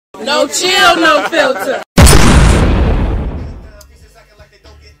No chill, no filter.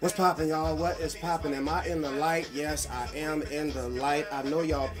 What's poppin', y'all? What is poppin'? Am I in the light? Yes, I am in the light. I know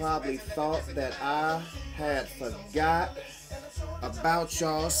y'all probably thought that I had forgot about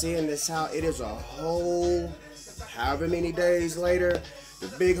y'all, seeing this how it is a whole however many days later. The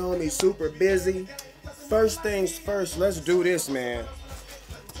big homie super busy. First things first, let's do this, man.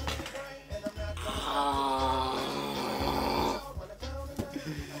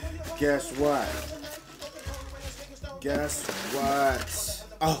 Guess what? Guess what?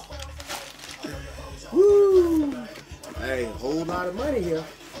 Oh. Woo. Hey, whole lot of money here.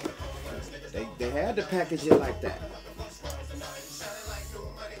 They had to package it like that.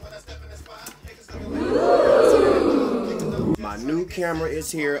 My new camera is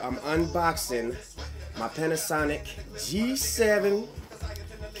here. I'm unboxing my Panasonic G7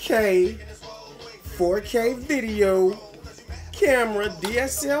 4K video camera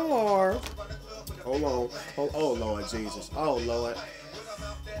DSLR. Hold on. Oh Lord Jesus. Oh Lord.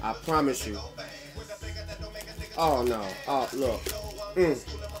 I promise you. Oh no. Oh look.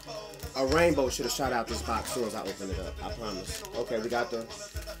 A rainbow should have shot out this box as soon as I opened it up. I promise. Okay, we got the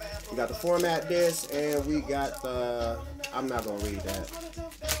format disc and we got the. I'm not gonna read that.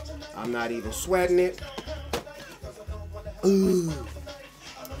 I'm not even sweating it. Ooh.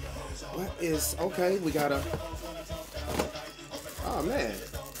 What is okay? We got a. Oh man.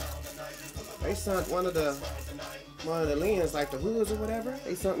 They sent one of the lens, like the hoods or whatever.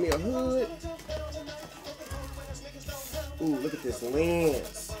 They sent me a hood. Ooh, look at this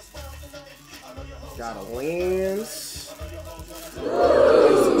lens. Got a lens.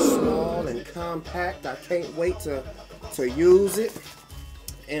 Nice and small and compact. I can't wait to use it.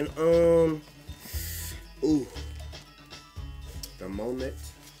 And ooh, the moment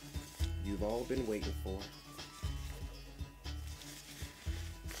you've all been waiting for.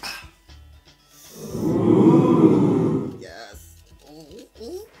 Yes.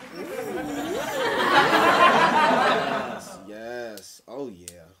 Yes. Oh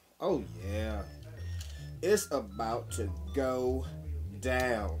yeah. Oh yeah. It's about to go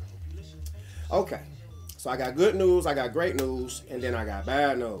down. Okay. So I got good news, I got great news, and then I got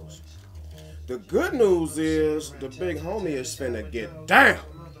bad news. The good news is the big homie is finna get down.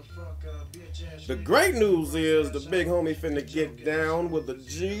 The great news is the big homie finna get down with the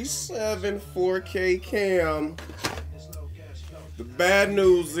G7 4K cam. The bad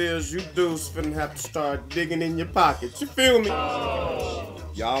news is you dudes finna have to start digging in your pockets. You feel me?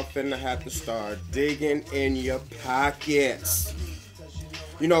 Y'all finna have to start digging in your pockets.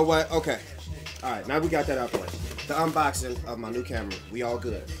 You know what? Okay. Alright, now we got that out the way. The unboxing of my new camera. We all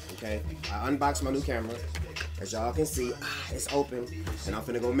good. Okay? I unboxed my new camera. As y'all can see, it's open. And I'm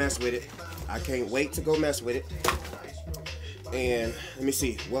finna go mess with it. I can't wait to go mess with it. And let me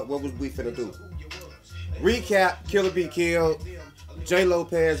see. What was we finna do? Recap, Killer Be Killed. J.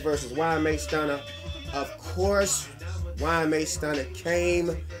 Lopez versus Winemaid Stunner. Of course, Winemaid Stunner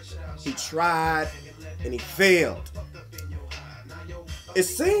came. He tried. And he failed. It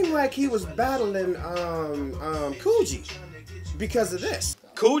seemed like he was battling Coogee because of this.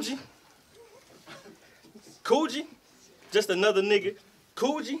 Coogee? Coogee? Just another nigga.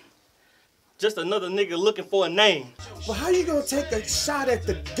 Coogee? Just another nigga looking for a name. Well, how you gonna take a shot at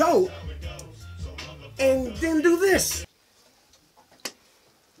the GOAT and then do this?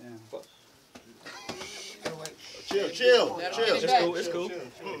 Chill. It's cool.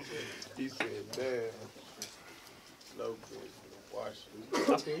 He said, damn. Low kid. Watch.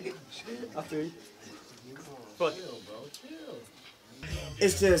 I feel you. Fuck.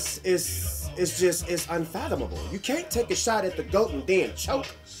 It's unfathomable. You can't take a shot at the GOAT and then choke.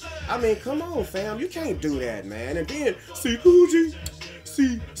 I mean, come on, fam. You can't do that, man. And then, see Coogee?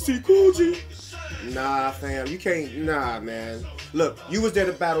 See Coogee? Nah, fam. You can't. Nah, man. Look, you was there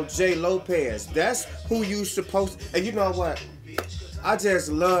to battle J. Lopez. That's who you supposed to. And you know what? I just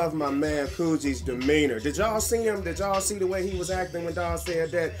love my man Coogee's demeanor. Did y'all see him? Did y'all see the way he was acting when Dawg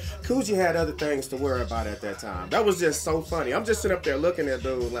said that? Coogee had other things to worry about at that time. That was just so funny. I'm just sitting up there looking at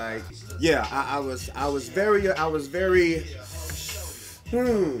dude like, yeah, I was very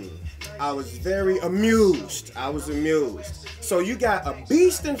amused. I was amused. So you got a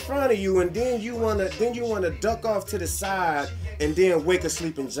beast in front of you, and then you wanna duck off to the side and then wake a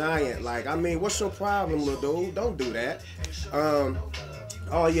sleeping giant. Like, I mean, what's your problem, little dude? Don't do that.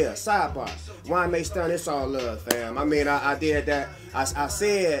 Oh yeah, sidebar. Winemaid Stunner, it's all love, fam. I mean, I did that. I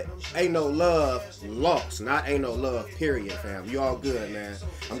said, ain't no love lost, not ain't no love, period, fam. You all good, man.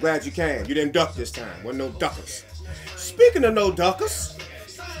 I'm glad you came. You didn't duck this time. Wasn't no duckers. Speaking of no duckers,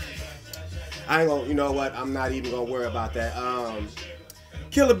 I ain't gonna, you know what? I'm not even gonna worry about that.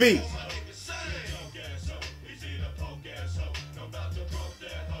 Killer B.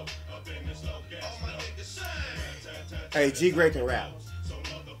 Hey, G Gray can rap.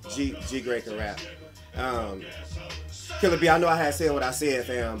 G Gray can rap. Killer B, I know I had said what I said,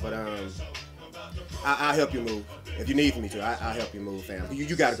 fam, but I'll help you move. If you need me to, I'll help you move, fam.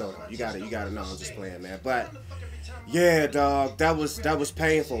 You gotta go though. You gotta know I'm just playing, man. But yeah, dog, that was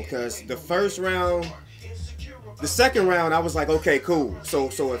painful because the first round, the second round, I was like, okay, cool. So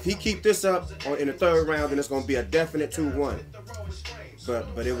if he keep this up in the third round, then it's gonna be a definite 2-1.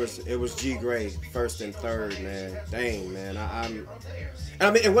 But it was G Gray first and third, man. Dang, man. I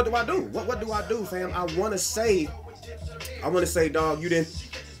mean, and what do I do? What do I do, fam? I wanna say, dog, you didn't.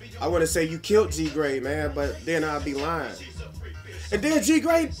 I wanna say you killed G Gray, man, but then I'd be lying. And then G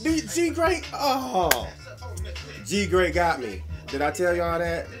Gray, oh, G Gray got me. Did I tell y'all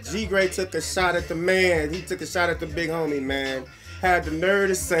that? G Gray took a shot at the man. He took a shot at the big homie, man. Had the nerve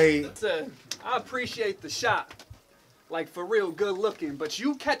to say, I appreciate the shot. Like, for real, good looking. But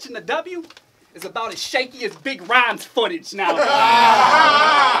you catching the W is about as shaky as Big Rhymes footage now.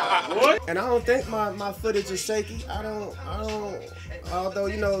 And I don't think my footage is shaky. I don't, although,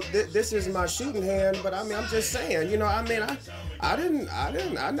 you know, this is my shooting hand, but I mean, I'm just saying, you know, I mean, I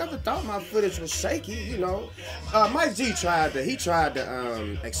never thought my footage was shaky, you know. Mike G tried to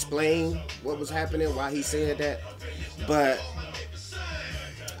explain what was happening, why he said that, but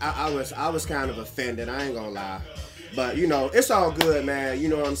I was kind of offended, I ain't gonna lie. But, you know, it's all good, man. You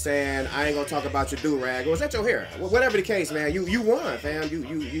know what I'm saying? I ain't gonna talk about your do-rag. Or was that your hair? Whatever the case, man. You won, fam.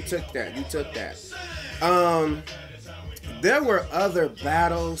 You took that. You took that. There were other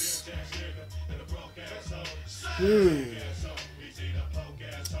battles.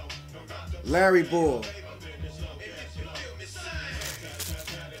 Larry Bull.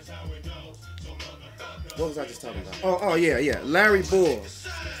 What was I just talking about? Oh yeah. Larry Bull.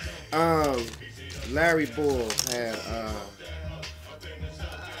 Larry Bull had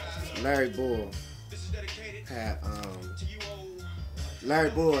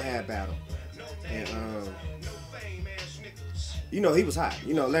battle, and you know he was hot.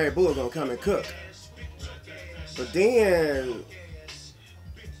 You know Larry Bull gonna come and cook, but then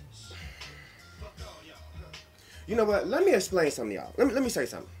you know what? Let me explain something, y'all. Let me say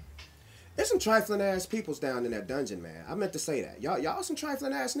something. There's some trifling ass peoples down in that dungeon, man. I meant to say that. Y'all some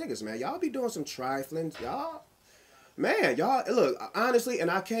trifling ass niggas, man. Y'all be doing some trifling. Y'all, look, honestly, and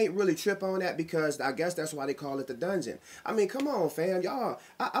I can't really trip on that because I guess that's why they call it the dungeon. I mean, come on, fam. Y'all,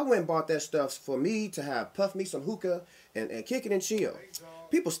 I went and bought that stuff for me to have puff me some hookah and kick it and chill.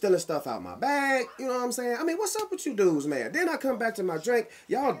 People stealing stuff out my bag, you know what I'm saying? I mean, what's up with you dudes, man? Then I come back to my drink.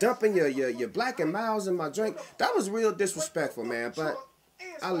 Y'all dumping your Black and Miles in my drink. That was real disrespectful, man, but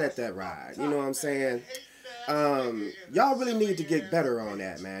I let that ride, you know what I'm saying? Y'all really need to get better on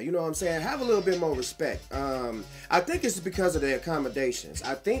that, man. You know what I'm saying? Have a little bit more respect. I think it's because of the accommodations.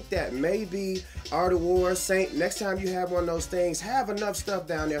 I think that maybe Art of War, Saint, next time you have one of those things, have enough stuff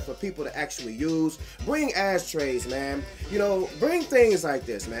down there for people to actually use. Bring ashtrays, man. You know, bring things like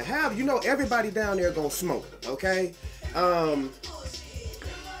this, man. You know, everybody down there gonna smoke, okay?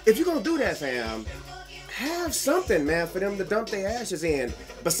 If you're gonna do that, fam, have something, man, for them to dump their ashes in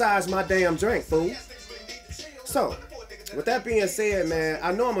besides my damn drink, fool. So, with that being said, man,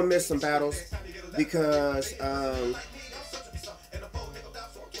 I know I'm gonna miss some battles because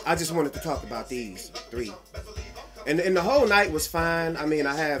I just wanted to talk about these 3. And the whole night was fine. I mean,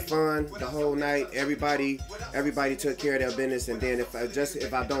 I had fun the whole night. Everybody took care of their business. And then if I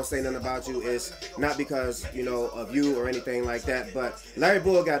don't say nothing about you, it's not because, you know, of you or anything like that. But Larry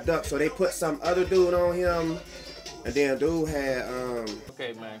Bull got ducked, so they put some other dude on him. And then dude had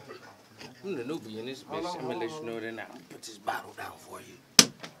Okay, man. I'm the newbie in this bitch. I'm gonna let you know that now. Put this bottle down for you.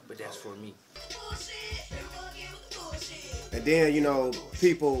 But that's for me. And then, you know,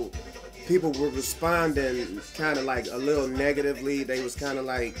 people were responding kind of like a little negatively. They was kind of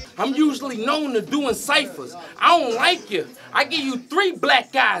like, I'm usually known to doing ciphers. I don't like you. I give you 3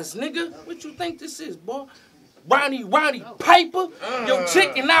 black guys, nigga. What you think this is, boy? Roddy Piper? Yo,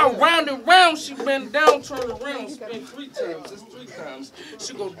 chick and I round and round. She been down, turn around, spin 3 times. That's 3 times.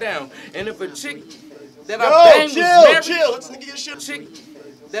 She go down. And if a chick that I bang was married, chill. Let's nigga get shit. Chick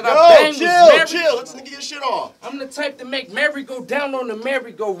that I bang was married, chill. Let's nigga get shit off. I'm the type to make Mary go down on the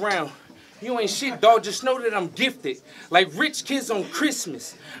merry-go-round. You ain't shit, dog. Just know that I'm gifted. Like rich kids on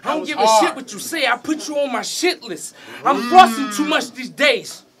Christmas. I don't give a shit what you say. I put you on my shit list. I'm flossing too much these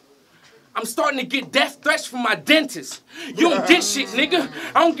days. I'm starting to get death threats from my dentist. You don't get shit, nigga.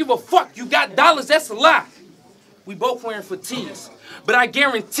 I don't give a fuck. You got dollars, that's a lie. We both wearing fatigues. But I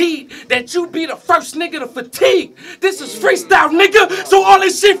guaranteed that you be the first nigga to fatigue. This is freestyle, nigga, so all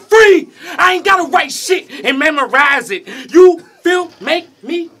this shit free. I ain't gotta write shit and memorize it. You feel, make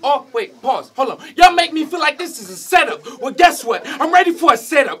me, oh, wait, pause, hold on. Y'all make me feel like this is a setup. Well, guess what? I'm ready for a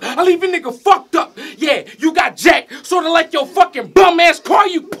setup. I leave a nigga fucked up. Yeah, you got jacked, sort of like your fucking bum-ass car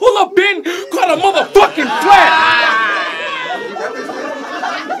you pull up in, caught a motherfucking flat.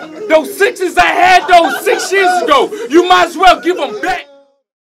 Those sixes I had those 6 years ago, you might as well give them back.